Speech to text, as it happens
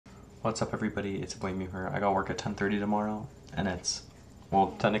What's up, everybody? It's Blame You here. I got work at 10:30 tomorrow, and it's,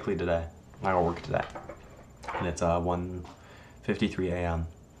 well, technically today. I got work today, and it's 1:53 a.m.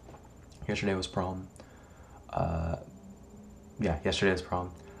 Yesterday was prom. Yeah, yesterday was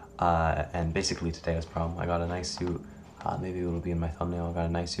prom, and basically today was prom. I got a nice suit. Maybe it'll be in my thumbnail. I got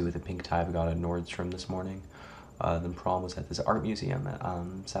a nice suit with a pink tie. I got at Nordstrom this morning. Then prom was at this art museum at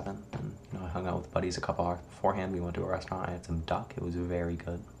 7, and I hung out with buddies a couple hours beforehand. We went to a restaurant. I had some duck. It was very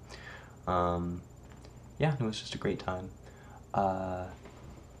good. Yeah, it was just a great time. At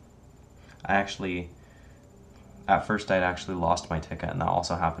first I'd actually lost my ticket, and that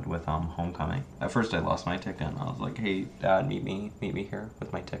also happened with homecoming. At first I lost my ticket, and I was like, "Hey, Dad, meet me here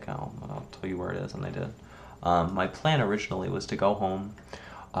with my ticket. I'll tell you where it is," and I did. My plan originally was to go home,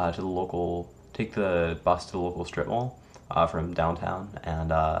 take the bus to the local strip mall from downtown,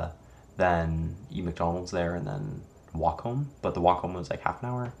 and then eat McDonald's there, and then walk home. But the walk home was like half an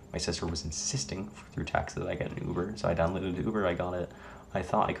hour. My sister was insisting through text that I get an Uber, so I downloaded Uber. I got it. I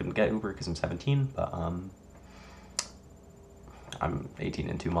thought I couldn't get Uber because I'm 17, but I'm 18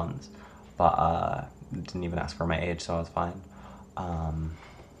 in 2 months. But didn't even ask for my age, so I was fine.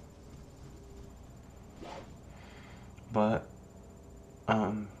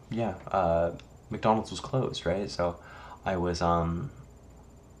 Yeah, McDonald's was closed, right? So I was I'm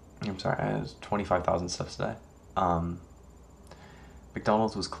sorry, I was 25,000 steps today.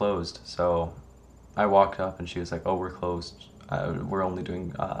 McDonald's was closed, so I walked up and she was like, "Oh, we're closed. We're only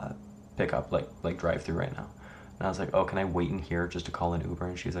doing pickup, like drive-through right now." And I was like, "Oh, can I wait in here just to call an Uber?"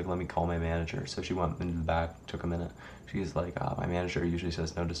 And she's like, "Let me call my manager." So she went into the back, took a minute. She's like, "My manager usually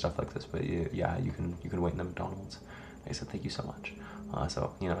says no to stuff like this, but yeah, you can wait in the McDonald's." I said, "Thank you so much."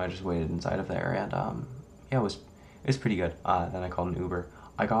 So I just waited inside of there, and yeah, it was pretty good. Then I called an Uber.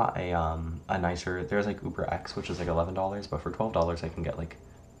 I got a nicer. There's like Uber X, which is like $11, but for $12 I can get like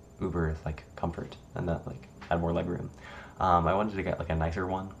Uber like Comfort, and that like had more legroom. I wanted to get like a nicer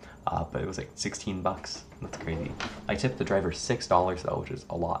one, but it was like $16. That's crazy. I tipped the driver $6 though, which is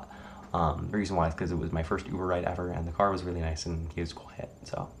a lot. The reason why is because it was my first Uber ride ever, and the car was really nice and he was quiet,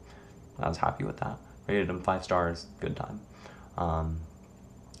 so I was happy with that. Rated him 5 stars. Good time.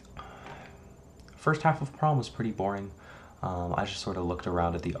 First half of prom was pretty boring. I just sort of looked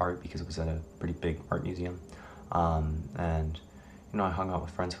around at the art because it was at a pretty big art museum, and I hung out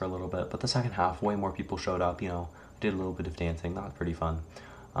with friends for a little bit. But the second half, way more people showed up. Did a little bit of dancing. That was pretty fun.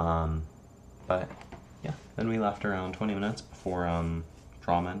 But yeah, then we left around 20 minutes before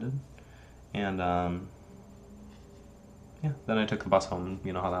prom ended, and yeah, then I took the bus home.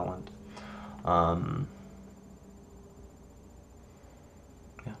 You know how that went.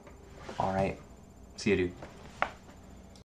 Yeah. All right. See you, dude.